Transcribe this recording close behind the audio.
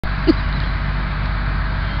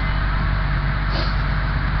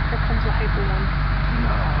Here comes the hyper one.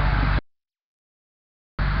 No.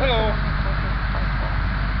 Hello.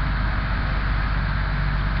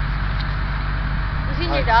 You seen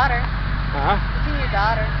your daughter? Huh? You seen your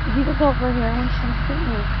daughter? He was over here when she was sitting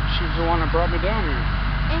here. She's the one that brought me down here.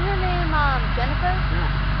 Ain't her name Jennifer? Yeah.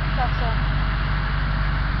 Thought so.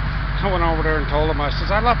 I went over there and told him, I says,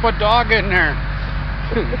 I left my dog in there.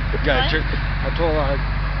 Gotcha. I told her, I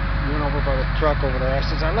went over by the truck over there. I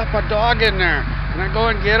says, I left my dog in there. Can I go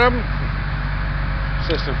and get him?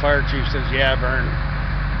 Assistant fire chief says, yeah, Vern.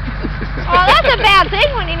 Oh, that's a bad thing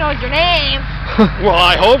when he knows your name. Well,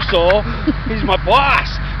 I hope so. He's my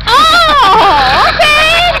boss. Oh,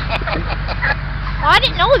 okay. Well, I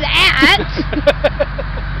didn't know that.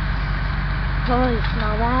 Oh, you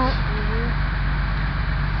smell that?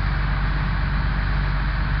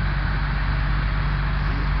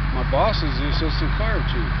 My boss is the assistant fire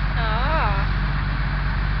chief. Oh.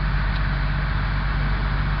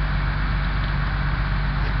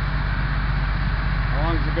 How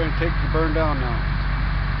long is it going to take to burn down now?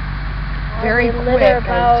 Very They quick, lit her I'm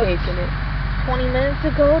about taking it. 20 minutes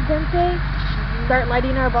ago, didn't they? Start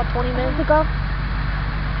lighting her about 20 minutes ago?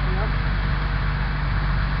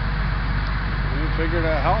 You figure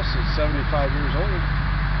that house is 75 years old.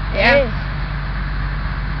 Yeah.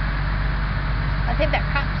 I think that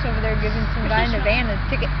cop's over there giving some guy in a van a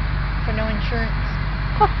ticket for no insurance.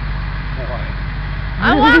 Why?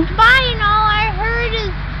 I walked by and all I heard is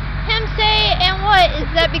him say, and what, is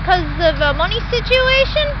that because of a money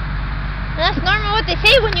situation? And that's normally what they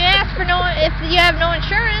say when you ask for if you have no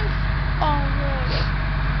insurance. Oh, no.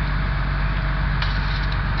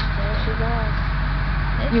 There she goes.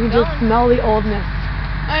 It's You can going. just smell the oldness.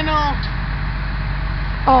 I know.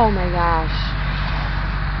 Oh my gosh.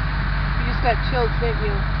 You just got chills, didn't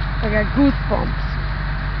you? I got goosebumps.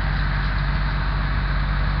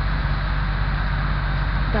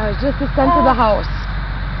 That was just the scent of the house.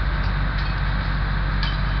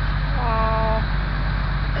 Wow.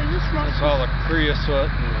 It just smells. It's all the creosote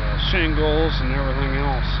and the shingles and everything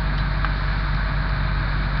else.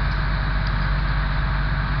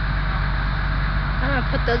 I'm gonna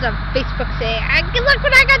put those on Facebook. Say, look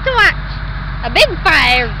what I got to watch. A big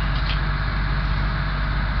fire.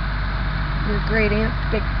 Your great aunt's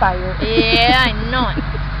big fire. Yeah, I know it.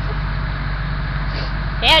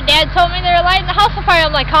 Yeah, Dad told me they were lighting the house on fire.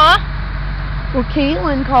 I'm like, huh? Well,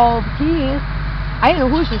 Caitlin called Keith. I didn't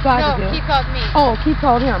know who she was talking No, to. he called me. Oh, Keith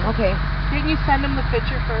called him. Okay. Didn't you send him the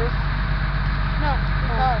picture first? No, he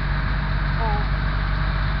called. Oh.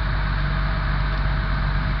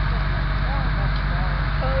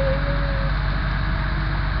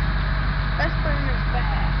 That's burning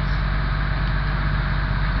fast.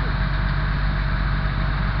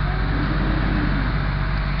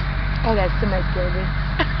 Oh, that semi scared me.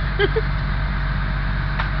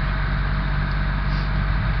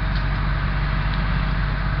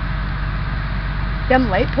 Them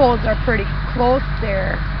light poles are pretty close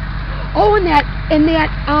there. Oh, and that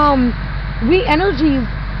We Energies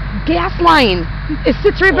gas line. It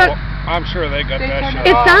sits right Well, about. I'm sure they got that shut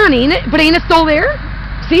It's off. on, ain't it? But ain't it still there?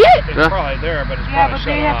 See it? It's probably there, but it's Yeah, probably but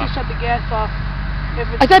shut they have off. to shut the gas off. If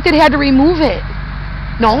it's I thought they had to remove it.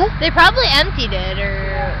 No? They probably emptied it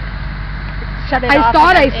or Shut it I off.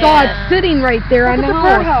 thought I and saw Yeah. it sitting right there Look on at the the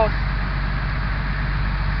house. birdhouse.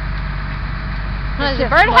 Well, It's the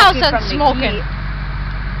just birdhouse smoking that's from the smoking. heat.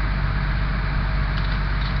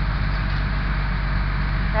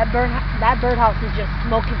 That birdhouse is just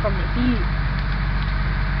smoking from the heat.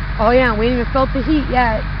 Oh yeah, we ain't even felt the heat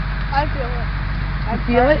yet. I feel it. I'm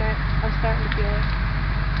feel it? starting I'm starting to feel it.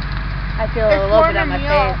 I feel It's it a little bit on my warming me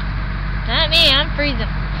up. face. Not me, I'm freezing.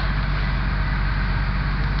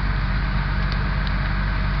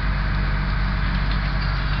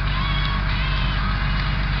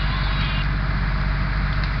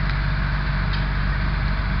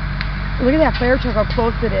 Look at that fire truck, how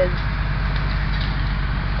close it is.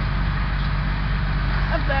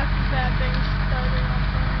 I'm back to bad things starting on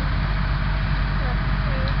fire.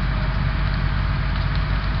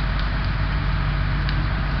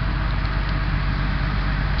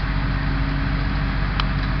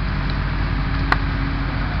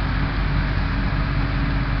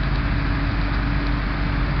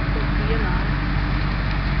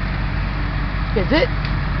 Is it?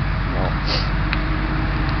 No.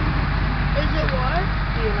 Is it what?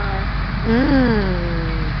 DNR.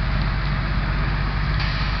 Mmm.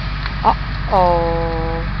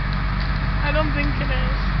 Uh-oh. I don't think it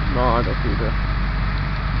is. No, I don't either.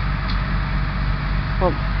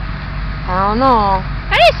 Well, I don't know.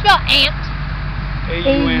 How do you spell ant?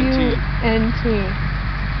 A-U-N-T. A-U-N-T.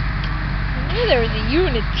 I knew there was a U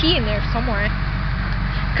and a T in there somewhere.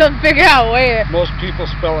 Couldn't figure out where. Most people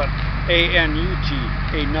spell it A-N-U-T,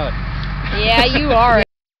 a nut. Yeah, you are.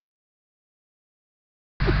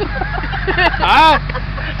 Huh?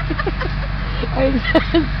 I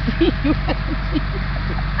said C-U-N-T.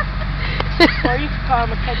 Or you could call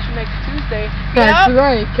him a catch you next Tuesday. That's Yep.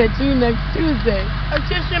 right. Catch you next Tuesday. I was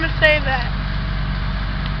just gonna say that.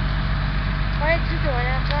 Why did you do it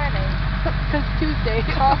on Friday? Because Tuesday.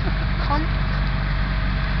 Cunt.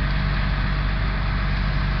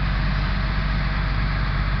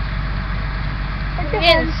 You're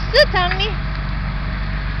getting soot on me.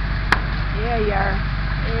 Yeah, you are.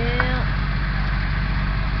 Yeah.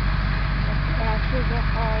 Ashes are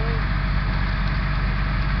hard.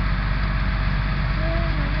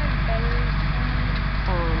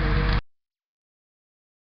 Oh my God.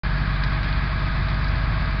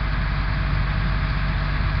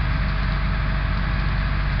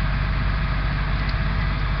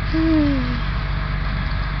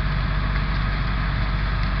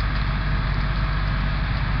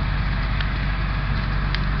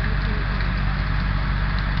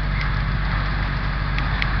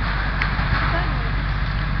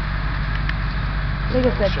 I think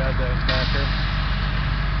it's That that. shed that was back there.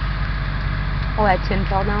 Oh, that tin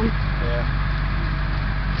fell down. Yeah.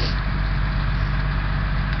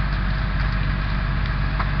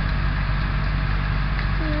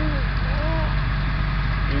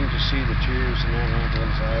 You can just see the tears in that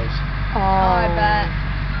ambulance eyes. Oh, I bet.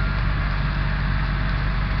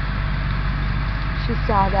 She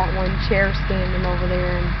saw that one chair standing over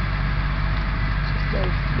there, and she says,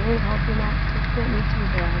 "They hope you're not hit me too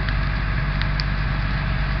bad."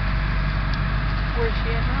 Where's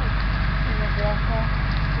she at now? In the vehicle.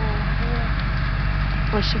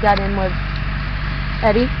 When she got in with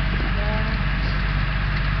Eddie. Yeah.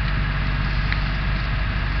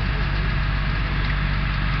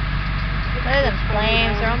 Look at the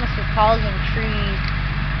flames. They're almost as tall as them trees.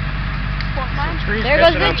 What, Mom? Trees There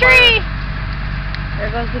goes catching the on tree. fire.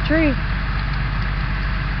 There goes the tree.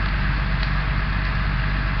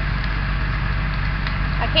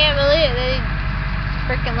 I can't believe it. They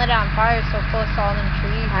freaking lit it on fire so close to all them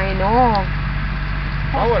trees. I know.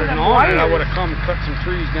 If I would have known it, I would have come and cut some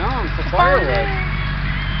trees down for firewood.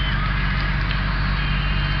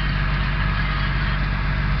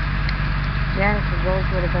 Yeah, because those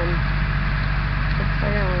would have been good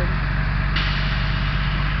firewood.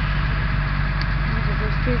 Because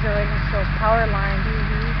those trees are right next to those power lines.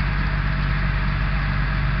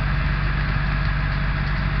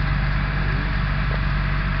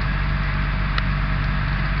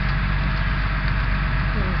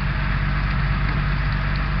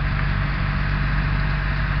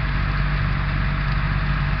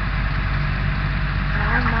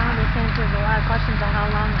 Mom is saying there's a lot of questions on how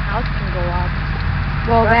long the house can go up.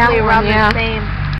 Well, that Roughly one, around yeah. the same.